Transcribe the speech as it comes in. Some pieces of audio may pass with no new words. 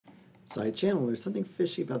Side channel, there's something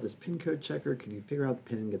fishy about this pin code checker. Can you figure out the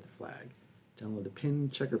pin and get the flag? Download the pin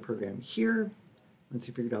checker program here. Once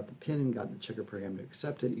you figured out the pin and gotten the checker program to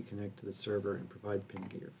accept it, you connect to the server and provide the pin to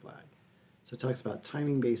get your flag. So it talks about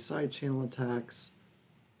timing-based side channel attacks.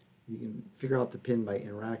 You can figure out the pin by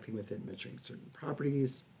interacting with it and measuring certain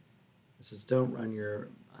properties. It says don't run your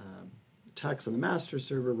attacks on the master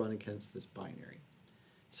server, run against this binary.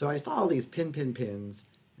 So I saw all these pins,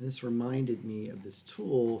 and this reminded me of this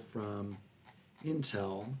tool from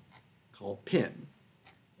Intel called pin.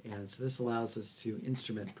 And so this allows us to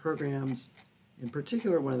instrument programs. In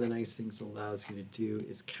particular, one of the nice things it allows you to do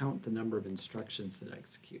is count the number of instructions that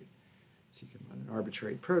execute. So you can run an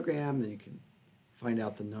arbitrary program, then you can find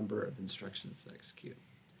out the number of instructions that execute.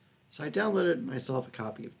 So I downloaded myself a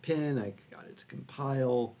copy of pin. I got it to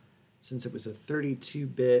compile. Since it was a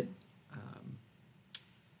 32-bit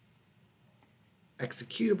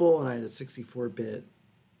executable and I had a 64-bit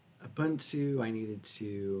Ubuntu, I needed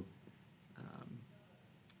to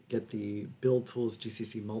get the build tools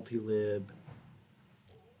GCC multilib.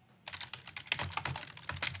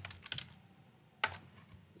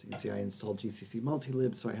 So you can see I installed GCC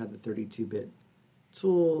multilib, so I had the 32-bit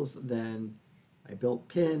tools. Then I built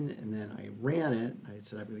pin, and then I ran it. I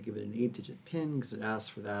said I'm going to give it an 8-digit pin because it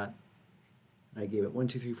asked for that. And I gave it 1,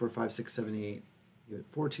 2, 3, 4, 5, 6, 7, 8. Give it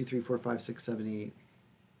 4, 2, 3, 4, 5, 6, 7, 8.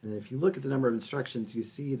 And then if you look at the number of instructions, you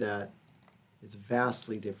see that it's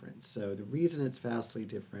vastly different. So the reason it's vastly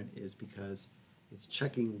different is because it's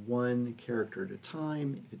checking one character at a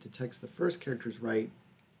time. If it detects the first character is right,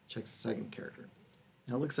 it checks the second character.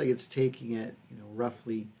 Now it looks like it's taking it,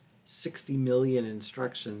 roughly 60 million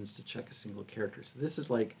instructions to check a single character. So this is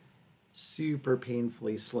like super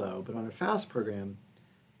painfully slow. But on a fast program,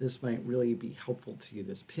 this might really be helpful to you,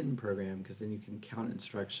 this pin program, because then you can count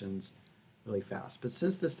instructions really fast. But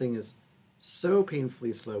since this thing is so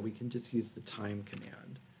painfully slow, we can just use the time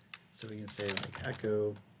command. So we can say like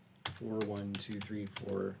echo 4, 1, 2, 3,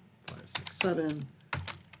 4, 5, 6, 7,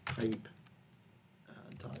 pipe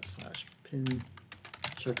 / pin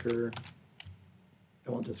checker.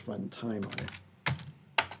 And we'll just run time on it.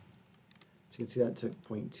 So you can see that took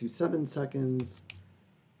 0.27 seconds.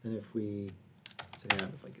 Then if we say I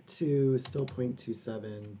have like a 2, still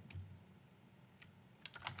 0.27,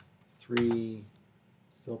 3,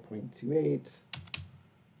 still 0.28,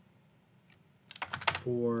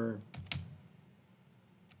 4,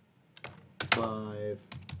 5,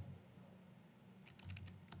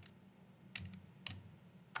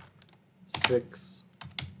 6,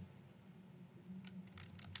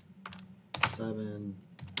 7,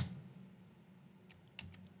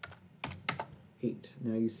 8.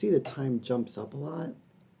 Now you see the time jumps up a lot.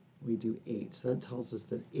 We do 8, so that tells us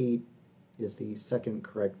that 8 is the second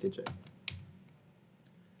correct digit.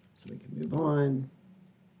 So we can move on,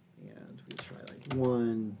 and we try like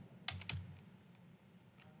 1,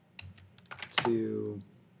 2,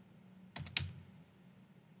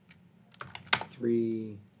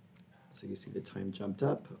 3. So you see the time jumped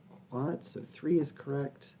up a lot, so 3 is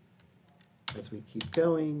correct. As we keep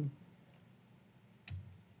going,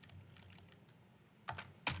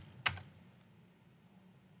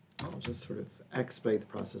 I'll just sort of expedite the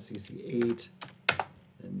process. You see 8,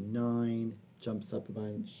 then 9 jumps up a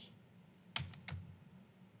bunch.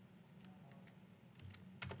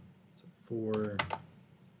 So 4,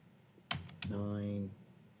 9,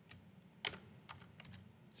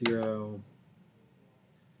 0.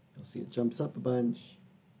 You'll see it jumps up a bunch.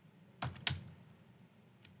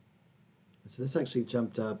 So this actually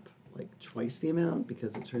jumped up like twice the amount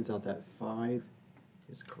because it turns out that 5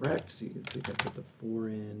 is correct. So you can see if I put the 4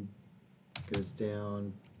 in, it goes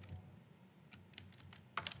down,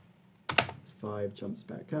 5 jumps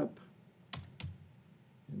back up.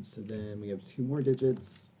 And so then we have 2 more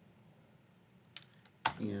digits.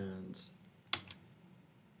 And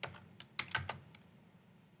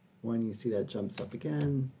 1, you see that jumps up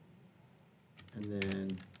again. And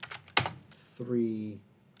then 3,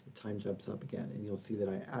 time jumps up again, and you'll see that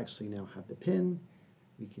I actually now have the pin.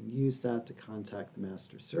 We can use that to contact the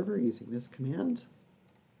master server using this command.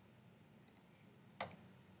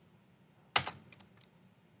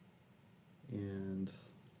 And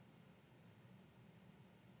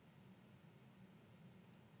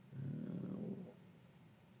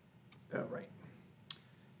oh, right.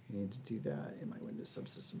 I need to do that in my Windows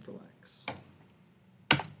subsystem for Linux.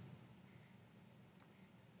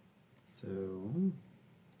 So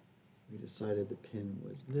we decided the pin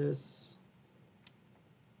was this.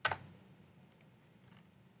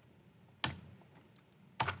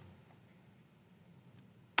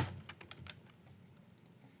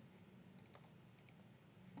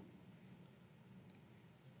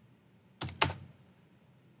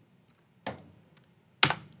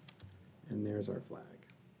 there's our flag.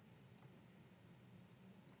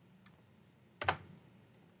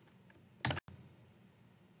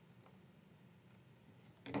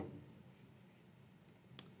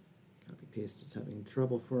 Copy paste is having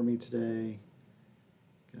trouble for me today.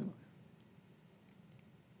 Come on.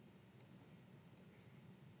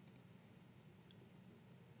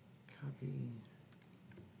 Copy,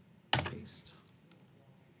 paste.